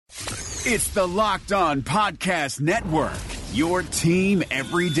It's the Locked On Podcast Network, your team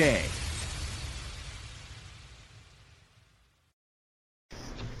every day.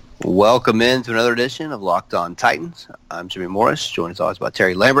 Welcome into another edition of Locked On Titans. I'm Jimmy Morris, joined as always by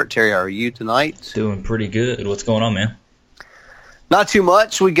Terry Lambert. Terry, how are you tonight? Doing pretty good. What's going on, man? Not too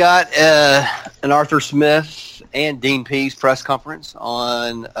much. We got an Arthur Smith and Dean Pease press conference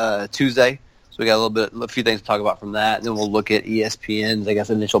on Tuesday. So we got a few things to talk about from that. And then we'll look at ESPN's,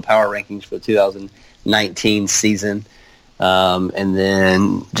 initial power rankings for the 2019 season. And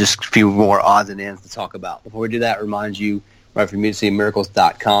then just a few more odds and ends to talk about. Before we do that, remind you, right from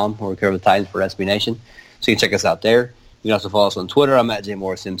MusicCityMiracles.com, where we cover the Titans for SB Nation. So you can check us out there. You can also follow us on Twitter. I'm at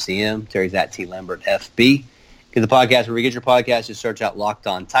JMorrisMCM. Terry's at TLambertFB. Get the podcast where we get your podcast. Just search out Locked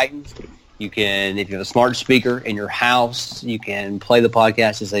On Titans. You can, if you have a smart speaker in your house, you can play the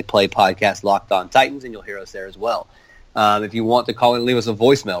podcast. Just say play podcast Locked On Titans, and you'll hear us there as well. If you want to call and leave us a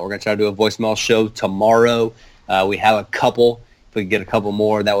voicemail, we're going to try to do a voicemail show tomorrow. We have a couple. If we could get a couple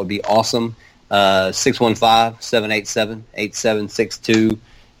more, that would be awesome. 615-787-8762.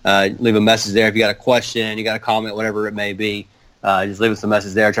 Leave a message there if you got a question, you got a comment, whatever it may be. Just leave us a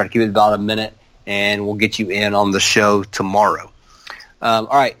message there. Try to keep it about a minute, and we'll get you in on the show tomorrow. All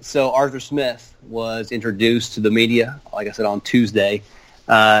right, so Arthur Smith was introduced to the media, like I said, on Tuesday.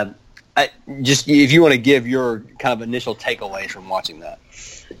 Just if you want to give your kind of initial takeaways from watching that.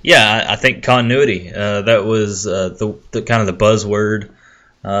 Yeah, I think continuity. That was the kind of the buzzword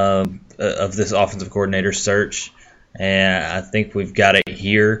of this offensive coordinator search, and I think we've got it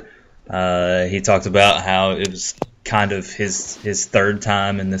here. He talked about how it was kind of his third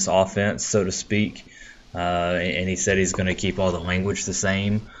time in this offense, so to speak, and he said he's going to keep all the language the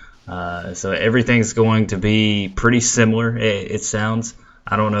same. So everything's going to be pretty similar, it sounds.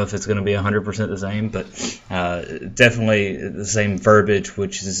 I don't know if it's going to be 100% the same, but definitely the same verbiage,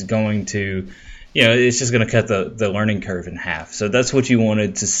 which is going to, it's just going to cut the learning curve in half. So that's what you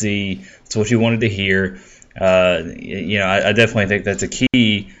wanted to see. That's what you wanted to hear. I definitely think that's a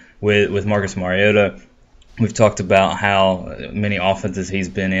key with Marcus Mariota. We've talked about how many offenses he's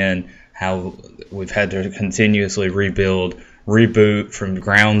been in, how we've had to continuously reboot from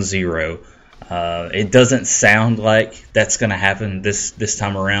ground zero. It doesn't sound like that's going to happen this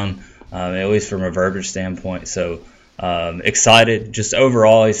time around, at least from a verbiage standpoint. So excited. Just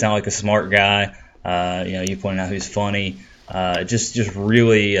overall, he sounded like a smart guy. You pointed out he's funny. Just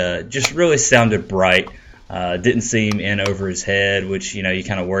really sounded bright. Didn't seem in over his head, which you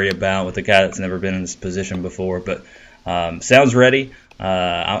kind of worry about with a guy that's never been in this position before. But sounds ready.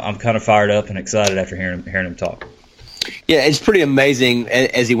 I'm kind of fired up and excited after hearing him talk. Yeah, it's pretty amazing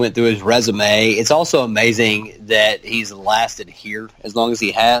as he went through his resume. It's also amazing that he's lasted here as long as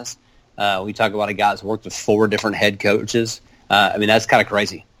he has. We talk about a guy that's worked with 4 different head coaches. That's kind of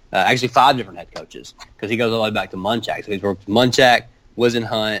crazy. Actually, 5 different head coaches because he goes all the way back to Munchak. So he's worked with Munchak,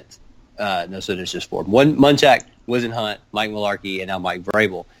 Whisenhunt. So there's just 4. Munchak, Whisenhunt, Mike Mularkey, and now Mike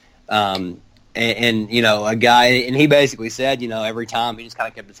Vrabel. A guy, and he basically said, every time he just kind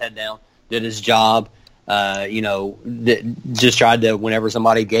of kept his head down, did his job. Just tried to, whenever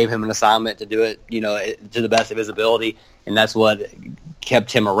somebody gave him an assignment, to do it, to the best of his ability, and that's what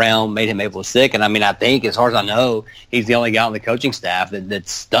kept him around, made him able to stick. And I think, as far as I know, he's the only guy on the coaching staff that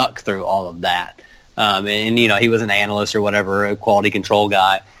stuck through all of that. He was an analyst or whatever, a quality control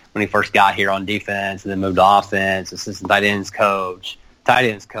guy when he first got here on defense, and then moved to offense, assistant tight ends coach,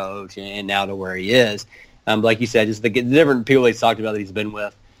 and now to where he is. Like you said, just the different people he's talked about that he's been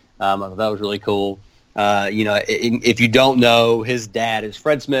with. I thought that was really cool. If you don't know, his dad is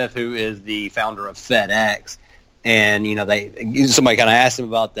Fred Smith, who is the founder of FedEx. And, somebody kind of asked him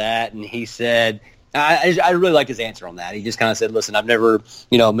about that, and he said, I really like his answer on that. He just kind of said, listen, I've never,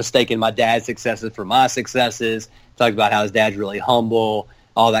 mistaken my dad's successes for my successes. Talked about how his dad's really humble,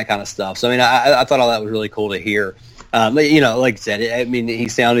 all that kind of stuff. So, I thought all that was really cool to hear. Like I said, he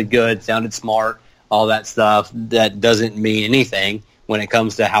sounded good, sounded smart, all that stuff. That doesn't mean anything when it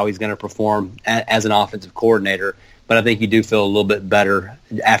comes to how he's going to perform as an offensive coordinator. But I think you do feel a little bit better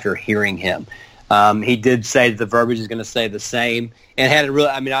after hearing him. He did say that the verbiage is going to stay the same, and had a really,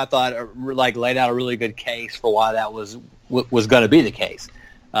 I thought laid out a really good case for why that was going to be the case.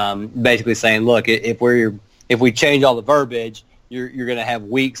 Basically saying, look, if we change all the verbiage, you're going to have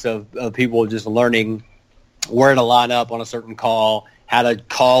weeks of people just learning where to line up on a certain call, how to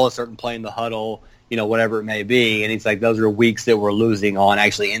call a certain play in the huddle, whatever it may be. And he's like, those are weeks that we're losing on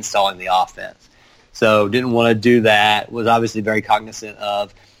actually installing the offense. So didn't want to do that. Was obviously very cognizant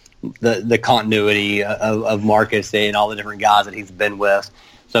of the continuity of Marcus and all the different guys that he's been with.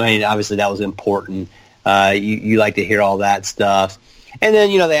 So, obviously that was important. You like to hear all that stuff. And then,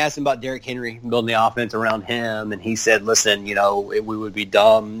 they asked him about Derrick Henry, building the offense around him, and he said, listen, we would be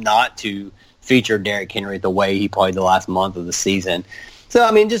dumb not to feature Derrick Henry the way he played the last month of the season. So,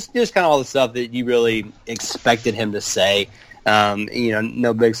 I mean, just kind of all the stuff that you really expected him to say.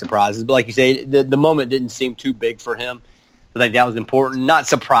 No big surprises. But like you say, the moment didn't seem too big for him. I think that was important. Not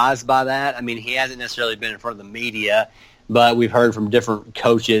surprised by that. I mean, he hasn't necessarily been in front of the media, but we've heard from different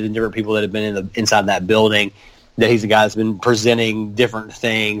coaches and different people that have been inside that building that he's a guy that's been presenting different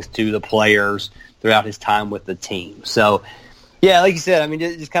things to the players throughout his time with the team. So, yeah, like you said, I mean,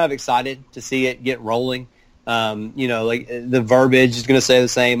 just kind of excited to see it get rolling. Like the verbiage is going to stay the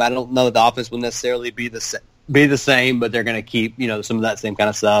same. I don't know that the offense will necessarily be the same, but they're going to keep, some of that same kind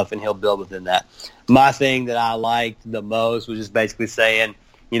of stuff, and he'll build within that. My thing that I liked the most was just basically saying,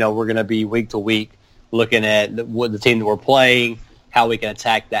 we're going to be week to week looking at the team that we're playing, how we can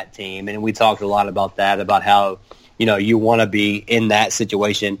attack that team. And we talked a lot about that, about how, you want to be in that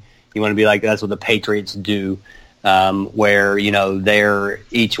situation. You want to be like, that's what the Patriots do, where, they're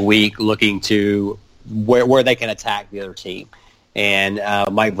each week looking to where they can attack the other team. And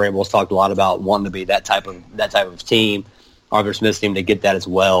Mike Vrabel's talked a lot about wanting to be that type of team, Arthur Smith's team, to get that as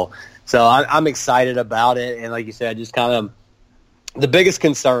well. So I'm excited about it. And like you said, just kind of the biggest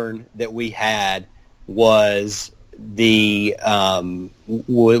concern that we had was the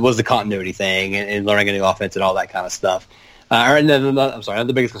continuity thing and learning a new offense and all that kind of stuff. I'm sorry, not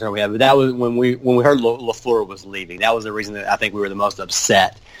the biggest concern we had, but that was when we heard LaFleur was leaving. That was the reason that I think we were the most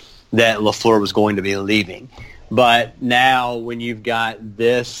upset that LaFleur was going to be leaving. But now when you've got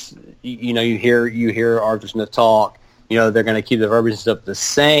this, you hear Arthur Smith talk, they're going to keep the verbiage and stuff the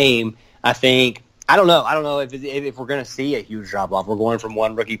same. I don't know if we're going to see a huge drop-off. We're going from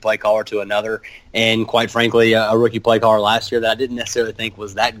one rookie play caller to another, and quite frankly, a rookie play caller last year that I didn't necessarily think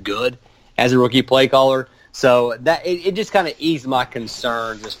was that good as a rookie play caller. So that it just kind of eased my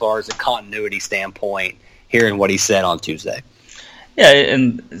concerns as far as a continuity standpoint, hearing what he said on Tuesday. Yeah,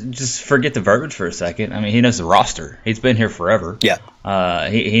 and just forget the verbiage for a second. I mean, he knows the roster. He's been here forever. Yeah.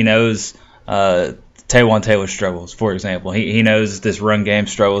 He knows Taywan Taylor struggles, for example. He knows this run game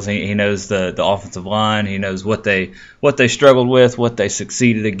struggles. He knows the offensive line. He knows what they struggled with, what they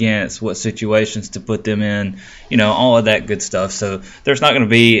succeeded against, what situations to put them in, all of that good stuff. So there's not going to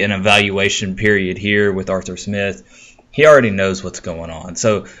be an evaluation period here with Arthur Smith. He already knows what's going on.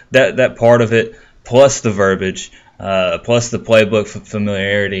 So that part of it, plus the verbiage, plus the playbook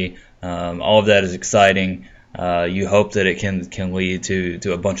familiarity, all of that is exciting. You hope that it can lead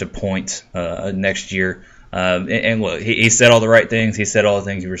to a bunch of points next year. And look, he said all the right things. He said all the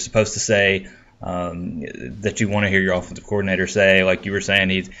things you were supposed to say, that you want to hear your offensive coordinator say. Like you were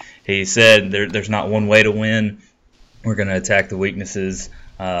saying, he said there's not one way to win. We're going to attack the weaknesses.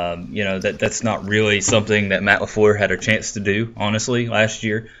 That's not really something that Matt LaFleur had a chance to do, honestly, last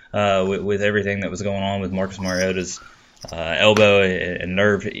year with everything that was going on with Marcus Mariota's elbow and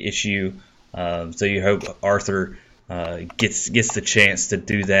nerve issue. So you hope Arthur gets the chance to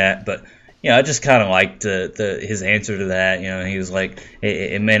do that. But I just kind of liked his answer to that. He was like,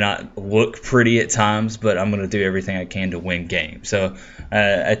 it may not look pretty at times, but I'm going to do everything I can to win games. So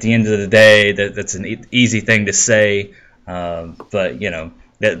at the end of the day, that's an easy thing to say, but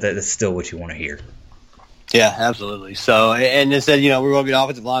that's still what you want to hear. Yeah, absolutely. So, and they said, we're going to be an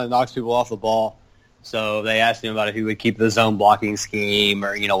offensive line that knocks people off the ball. So they asked him about if he would keep the zone blocking scheme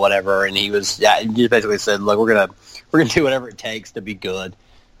or whatever, and he just basically said, "Look, we're gonna do whatever it takes to be good."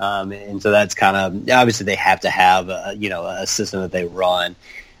 And so that's kind of obviously they have to have a system that they run,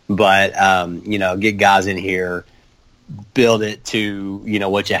 but get guys in here, build it to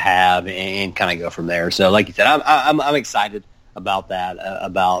what you have, and kind of go from there. So like you said, I'm excited about that,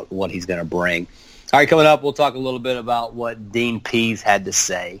 about what he's going to bring. All right, coming up, we'll talk a little bit about what Dean Pease had to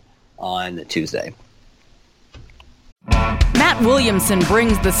say on Tuesday. Matt Williamson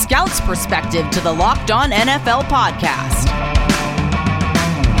brings the scout's perspective to the Locked On NFL podcast.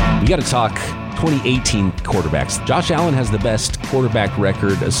 We got to talk 2018 quarterbacks. Josh Allen has the best quarterback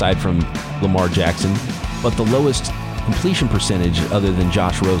record aside from Lamar Jackson, but the lowest completion percentage other than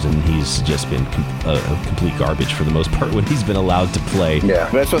Josh Rosen. He's just been complete garbage for the most part when he's been allowed to play. Yeah,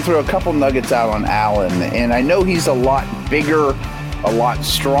 but I just want to throw a couple nuggets out on Allen, and I know he's a lot bigger, a lot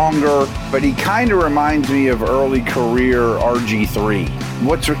stronger, but he kind of reminds me of early career RG3.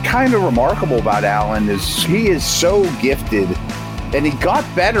 What's kind of remarkable about Allen is he is so gifted, and he got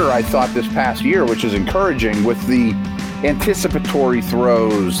better, I thought, this past year, which is encouraging with the anticipatory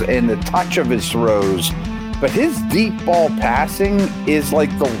throws and the touch of his throws. But his deep ball passing is like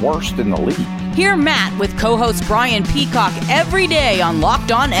the worst in the league. Hear Matt with co-host Brian Peacock every day on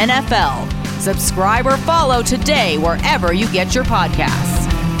Locked On NFL. Subscribe or follow today wherever you get your podcasts.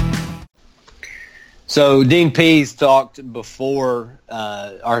 So Dean Pease talked before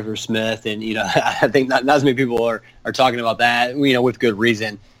Arthur Smith, and I think not as many people are talking about that. With good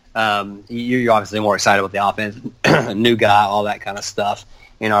reason. You're obviously more excited about the offense, new guy, all that kind of stuff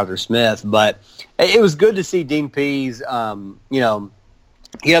in Arthur Smith. But it was good to see Dean Pease.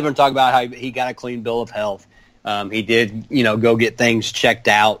 He had been talking about how he got a clean bill of health. He did, go get things checked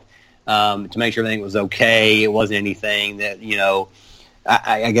out to make sure everything was okay. It wasn't anything that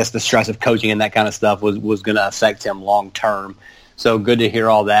I guess the stress of coaching and that kind of stuff was going to affect him long term. So good to hear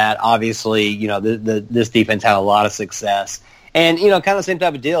all that. Obviously, this defense had a lot of success. And, kind of the same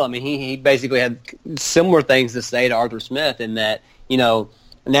type of deal. I mean, he basically had similar things to say to Arthur Smith in that,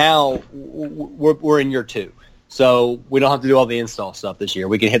 now we're in year 2. So we don't have to do all the install stuff this year.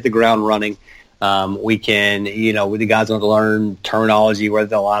 We can hit the ground running. We can, the guys want to learn terminology, where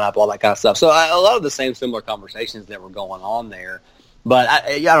they'll line up, all that kind of stuff. So a lot of the same similar conversations that were going on there. But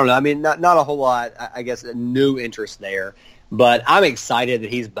I don't know. I mean, not a whole lot, I guess, a new interest there. But I'm excited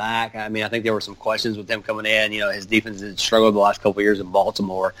that he's back. I mean, I think there were some questions with him coming in. His defense had struggled the last couple of years in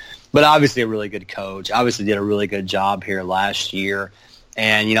Baltimore. But obviously a really good coach. Obviously did a really good job here last year.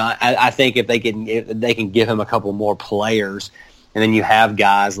 And, I think if they can give him a couple more players, and then you have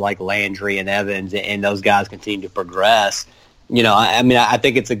guys like Landry and Evans, and those guys continue to progress, I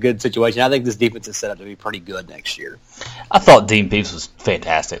think it's a good situation. I think this defense is set up to be pretty good next year. I thought Dean Pease was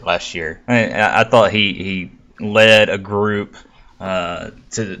fantastic last year. I thought he led a group to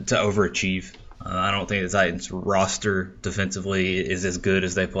overachieve. I don't think the Titans roster defensively is as good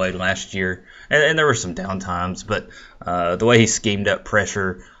as they played last year. And there were some downtimes, but the way he schemed up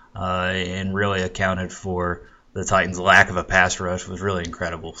pressure and really accounted for the Titans' lack of a pass rush was really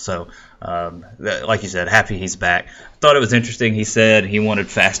incredible. So, like you said, happy he's back. Thought it was interesting. He said he wanted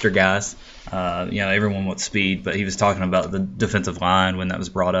faster guys. Everyone wants speed, but he was talking about the defensive line when that was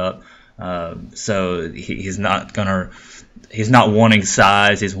brought up. So he's not wanting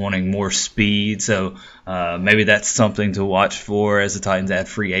size. He's wanting more speed. So maybe that's something to watch for as the Titans add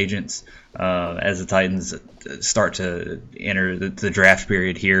free agents, as the Titans start to enter the draft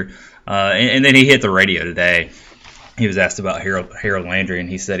period here. And then he hit the radio today. He was asked about Harold Landry, and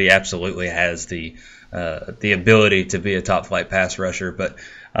he said he absolutely has the ability to be a top-flight pass rusher. But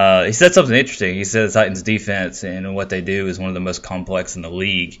he said something interesting. He said the Titans' defense and what they do is one of the most complex in the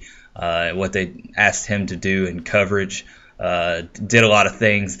league. What they asked him to do in coverage, did a lot of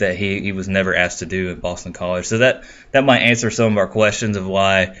things that he was never asked to do at Boston College. So that might answer some of our questions of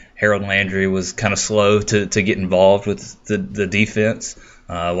why Harold Landry was kind of slow to get involved with the defense,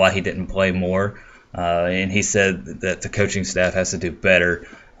 why he didn't play more. And he said that the coaching staff has to do better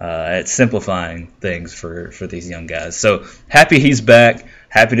at simplifying things for these young guys. So happy he's back.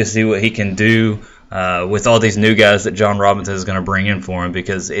 Happy to see what he can do with all these new guys that John Robinson is going to bring in for him,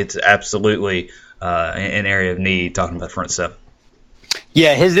 because it's absolutely an area of need, talking about front seven.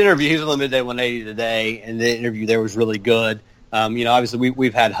 Yeah, his interview, he was on the Midday 180 today, and the interview there was really good. Obviously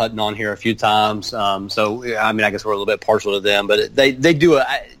we've had Hutton on here a few times, so I guess we're a little bit partial to them, but they do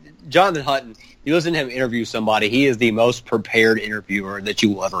Jonathan Hutton, you listen to him interview somebody, he is the most prepared interviewer that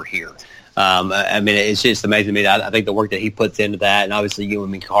you will ever hear. It's just amazing to me. I think the work that he puts into that, and obviously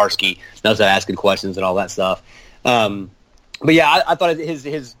Ewan Mikarsky knows how to ask good questions and all that stuff. But yeah, I thought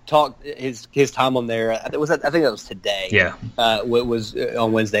his talk, his time on there, I think that was today. Yeah, was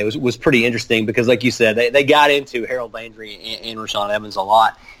on Wednesday was pretty interesting, because, like you said, they got into Harold Landry and Rashaan Evans a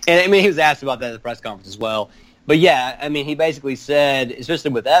lot, and he was asked about that at the press conference as well. But yeah, he basically said,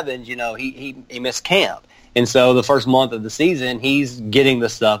 especially with Evans, he missed camp. And so the first month of the season, he's getting the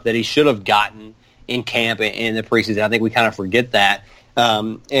stuff that he should have gotten in camp and in the preseason. I think we kind of forget that.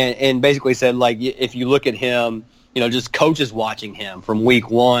 And basically said, like, if you look at him, just coaches watching him from week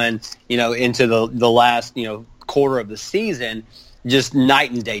one, into the last, quarter of the season, just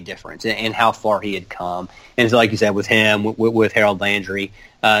night and day difference in how far he had come. And so, like you said, with him, with Harold Landry,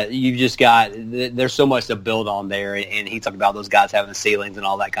 you've just got, there's so much to build on there. And he talked about those guys having the ceilings and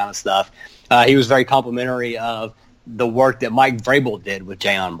all that kind of stuff. He was very complimentary of the work that Mike Vrabel did with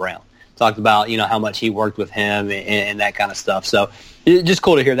Jayon Brown. Talked about, how much he worked with him and that kind of stuff. So just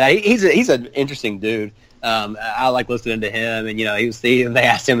cool to hear that. He's an interesting dude. I like listening to him, and they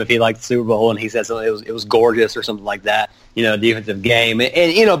asked him if he liked the Super Bowl, and he said something, it was gorgeous or something like that. Defensive game,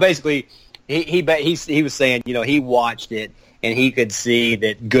 and basically he was saying, he watched it and he could see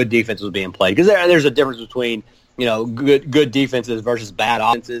that good defense was being played, because there's a difference between good defenses versus bad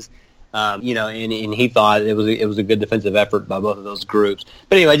offenses. And he thought it was a good defensive effort by both of those groups.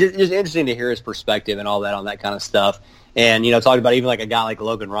 But anyway, just interesting to hear his perspective and all that on that kind of stuff. And, talking about even like a guy like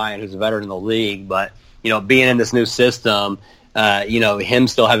Logan Ryan, who's a veteran in the league, but, being in this new system, him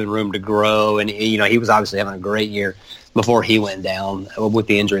still having room to grow. And, he was obviously having a great year before he went down with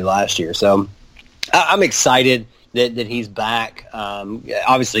the injury last year. So I'm excited that he's back.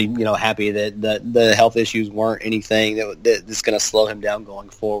 Obviously, happy that the health issues weren't anything that's going to slow him down going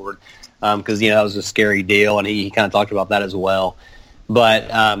forward. Because, that was a scary deal, and he kind of talked about that as well. But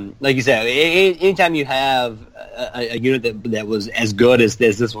like you said, anytime you have a unit that was as good as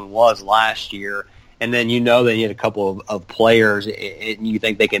this one was last year, and then that you had a couple of players, and you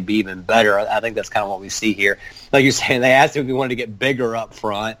think they can be even better, I think that's kind of what we see here. Like you're saying, they asked him if he wanted to get bigger up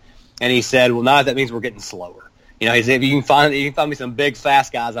front, and he said, well, now that means we're getting slower. He said, if you can find me some big,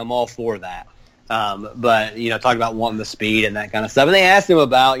 fast guys, I'm all for that. But, talking about wanting the speed and that kind of stuff. And they asked him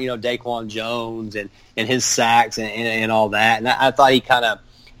about, Daquan Jones and his sacks and all that. And I thought he kind of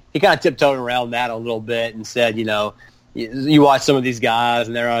tiptoed around that a little bit and said, you watch some of these guys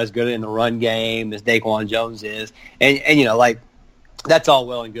and they're not as good in the run game as Daquan Jones is. And like, that's all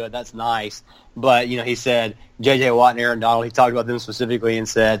well and good. That's nice. But, he said J.J. Watt and Aaron Donald, he talked about them specifically and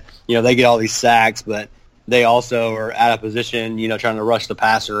said, they get all these sacks, but they also are out of position, trying to rush the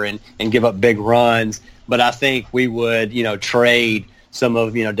passer and give up big runs. But I think we would, trade some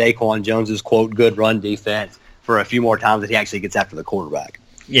of, Daquan Jones's, quote, good run defense for a few more times that he actually gets after the quarterback.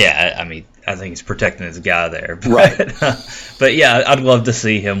 Yeah, I mean, I think he's protecting his guy there. But, right. But, yeah, I'd love to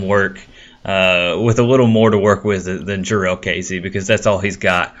see him work with a little more to work with than Jurrell Casey, because that's all he's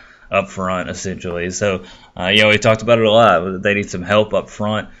got up front, essentially. So, we talked about it a lot. They need some help up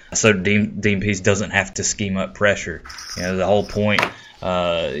front so Dean Pease doesn't have to scheme up pressure. The whole point,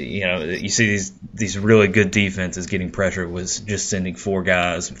 you see these really good defenses getting pressure was just sending 4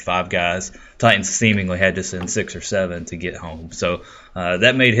 guys, 5 guys. Titans seemingly had to send 6 or 7 to get home. So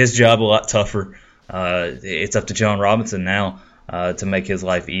that made his job a lot tougher. It's up to John Robinson now to make his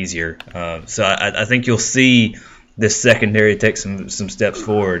life easier. So I think you'll see this secondary take some steps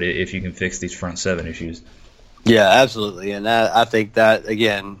forward if you can fix these front 7 issues. Yeah, absolutely. And I think that,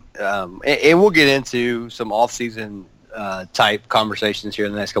 again, and we'll get into some off-season type conversations here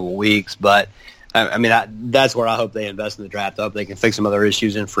in the next couple of weeks, but, I mean, that's where I hope they invest in the draft. I hope they can fix some other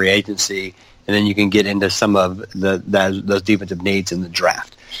issues in free agency, and then you can get into some of those defensive needs in the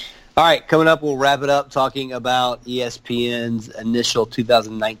draft. All right, coming up, we'll wrap it up talking about ESPN's initial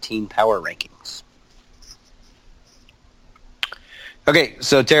 2019 power rankings. Okay,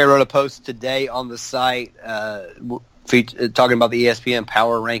 so Terry wrote a post today on the site talking about the ESPN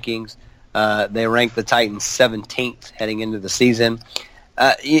power rankings. They ranked the Titans 17th heading into the season.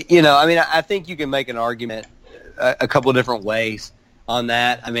 I think you can make an argument a couple of different ways on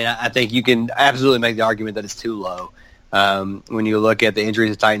that. I mean, I think you can absolutely make the argument that it's too low. When you look at the injuries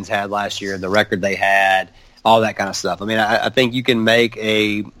the Titans had last year, the record they had, all that kind of stuff. I mean, I think you can make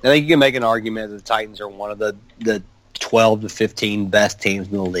an argument that the Titans are one of the 12 to 15 best teams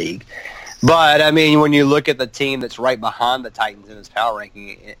in the league. But, I mean, when you look at the team that's right behind the Titans in this power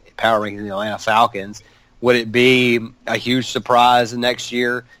ranking, the Atlanta Falcons, would it be a huge surprise next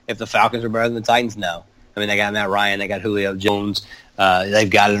year if the Falcons are better than the Titans? No. I mean, they got Matt Ryan, they got Julio Jones,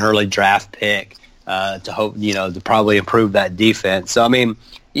 they've got an early draft pick to hope, to probably improve that defense. So, I mean,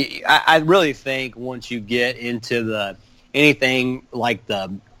 I really think once you get into anything like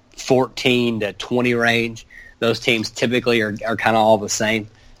the 14 to 20 range, those teams typically are kind of all the same.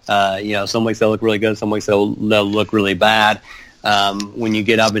 Some weeks they'll look really good, some weeks they'll look really bad. When you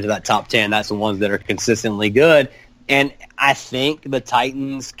get up into that top 10, that's the ones that are consistently good. And I think the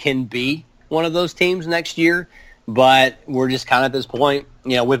Titans can be one of those teams next year, but we're just kind of at this point,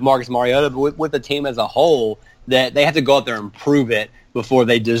 with Marcus Mariota, but with the team as a whole, that they have to go out there and prove it before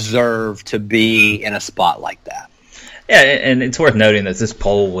they deserve to be in a spot like that. Yeah, and it's worth noting that this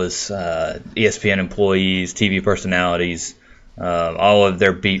poll was ESPN employees, TV personalities, all of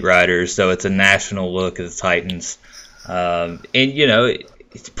their beat writers, so it's a national look at the Titans.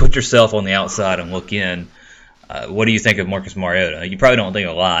 Put yourself on the outside and look in. What do you think of Marcus Mariota? You probably don't think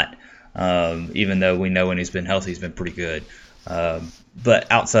a lot, even though we know when he's been healthy, he's been pretty good.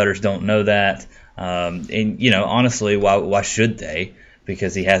 But outsiders don't know that. Honestly, why should they?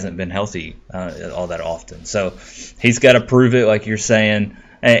 Because he hasn't been healthy all that often. So he's got to prove it, like you're saying.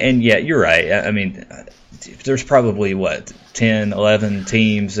 And yeah, you're right. I mean, there's probably, 10, 11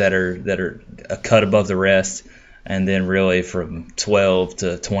 teams that are a cut above the rest. And then really from 12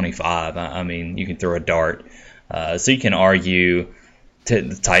 to 25, I mean, you can throw a dart. So you can argue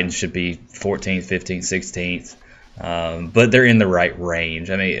the Titans should be 14th, 15th, 16th. But they're in the right range.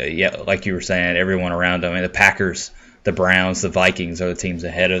 I mean, yeah, like you were saying, everyone around them. I mean, the Packers, the Browns, the Vikings are the teams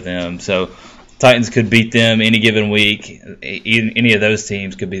ahead of them. So Titans could beat them any given week. Any of those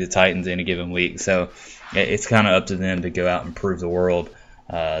teams could be the Titans any given week. So it's kind of up to them to go out and prove the world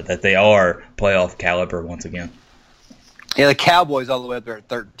that they are playoff caliber once again. Yeah, the Cowboys all the way up there at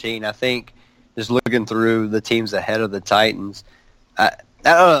 13. I think just looking through the teams ahead of the Titans, I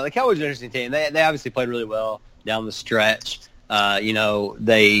don't know. The Cowboys are an interesting team. They obviously played really well down the stretch.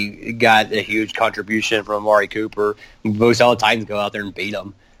 They got a huge contribution from Amari Cooper. We saw the Titans go out there and beat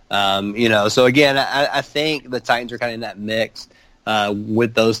them. So again, I think the Titans are kind of in that mix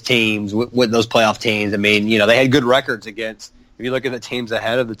with those teams, with those playoff teams. I mean, they had good records against. If you look at the teams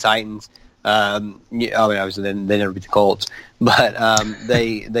ahead of the Titans, obviously they never beat the Colts, but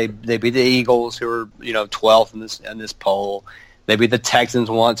they beat the Eagles, who are 12th in this poll. They beat the Texans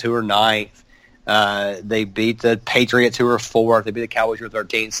once, who are 9th. They beat the Patriots, who are 4th. They beat the Cowboys, who are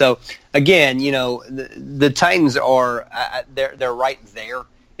 13th. So again, the Titans are they're right there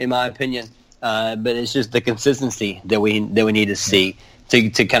in my opinion, but it's just the consistency that we need to see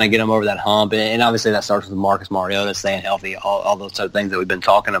to kind of get them over that hump. And obviously that starts with Marcus Mariota staying healthy, all those sort of things that we've been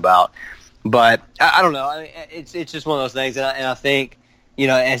talking about. But I don't know. I mean, it's just one of those things, and I think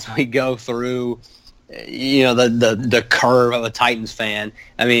as we go through the curve of a Titans fan,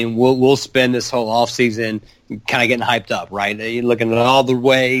 I mean, we'll spend this whole offseason kind of getting hyped up, right? You're looking at all the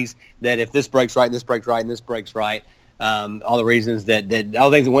ways that if this breaks right, and this breaks right, and this breaks right, all the reasons that all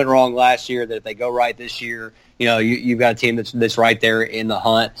the things that went wrong last year, that if they go right this year, you've got a team that's right there in the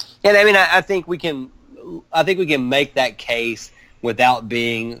hunt. And I mean, I think we can make that case without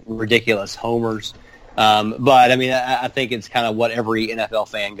being ridiculous homers. But I mean, I think it's kind of what every NFL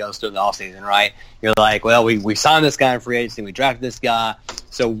fan goes through in the offseason, right? You're like, well, we signed this guy in free agency, we drafted this guy,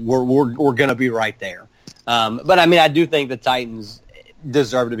 so we're going to be right there. But I mean, I do think the Titans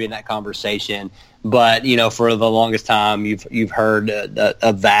deserve to be in that conversation. But for the longest time, you've heard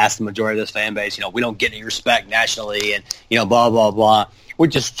a vast majority of this fan base, we don't get any respect nationally, and blah blah blah,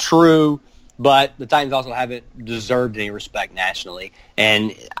 which is true. But the Titans also haven't deserved any respect nationally.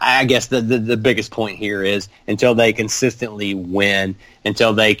 And I guess the biggest point here is until they consistently win,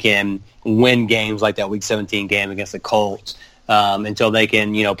 until they can win games like that Week 17 game against the Colts, until they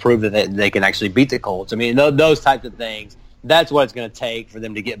can prove that they can actually beat the Colts. I mean, those types of things. That's what it's going to take for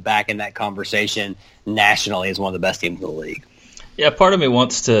them to get back in that conversation nationally as one of the best teams in the league. Yeah, part of me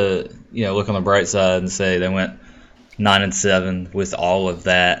wants to look on the bright side and say they went 9-7 with all of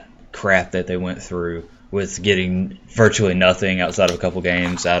that crap that they went through, with getting virtually nothing outside of a couple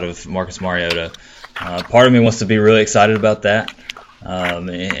games out of Marcus Mariota. Part of me wants to be really excited about that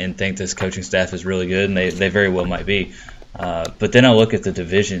and think this coaching staff is really good, and they very well might be. But then I look at the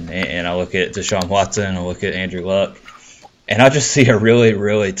division, and I look at Deshaun Watson, I look at Andrew Luck, and I just see a really,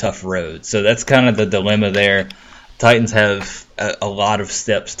 really tough road. So that's kind of the dilemma there. Titans have a lot of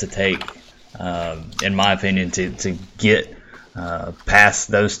steps to take, in my opinion, to get past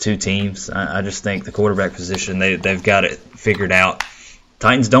those two teams. I just think the quarterback position, they've got it figured out.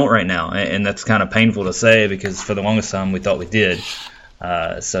 Titans don't right now, and that's kind of painful to say because for the longest time we thought we did.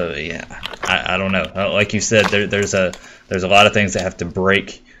 So yeah, I don't know. Like you said, there's a lot of things that have to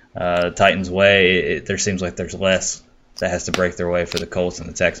break Titans' way. There seems like there's less that has to break their way for the Colts and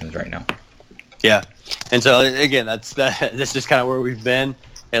the Texans right now. Yeah, and so again, that's just kind of where we've been,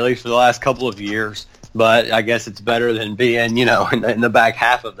 at least for the last couple of years. But I guess it's better than being, in the back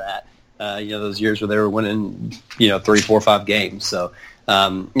half of that, those years where they were winning, 3, 4, 5 games. So, I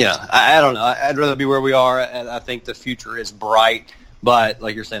don't know. I'd rather be where we are, and I think the future is bright. But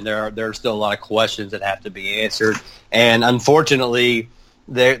like you're saying, there are still a lot of questions that have to be answered, and unfortunately,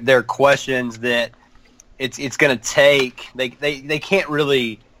 they're questions that it's going to take. They can't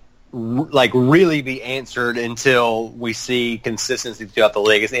really really be answered until we see consistency throughout the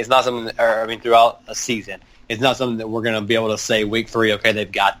league. It's not something throughout a season. It's not something that we're going to be able to say week 3, okay, they've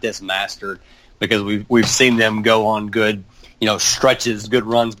got this mastered, because we've seen them go on good, stretches, good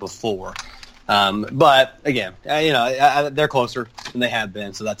runs before. But again, they're closer than they have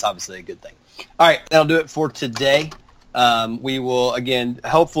been, so that's obviously a good thing. All right, that'll do it for today. We will, again,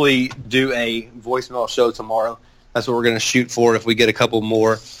 hopefully do a voicemail show tomorrow. That's what we're going to shoot for if we get a couple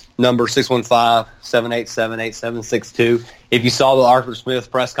more. Number 615-787-8762. If you saw the Arthur Smith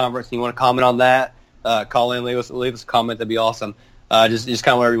press conference and you want to comment on that, call in, leave us a comment. That'd be awesome. Just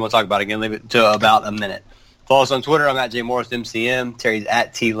kind of whatever you want to talk about. Again, leave it to about a minute. Follow us on Twitter. I'm at JMorrisMCM. Terry's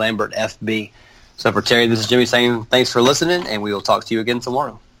at TLambertFB. So for Terry, this is Jimmy saying thanks for listening, and we will talk to you again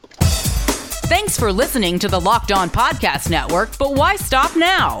tomorrow. Thanks for listening to the Locked On Podcast Network, but why stop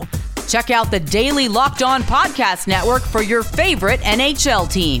now? Check out the daily Locked On Podcast Network for your favorite NHL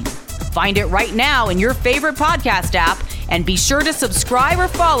team. Find it right now in your favorite podcast app And be sure to subscribe or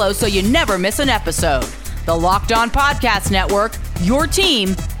follow so you never miss an episode. The Locked On Podcast Network, your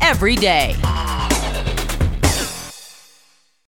team every day.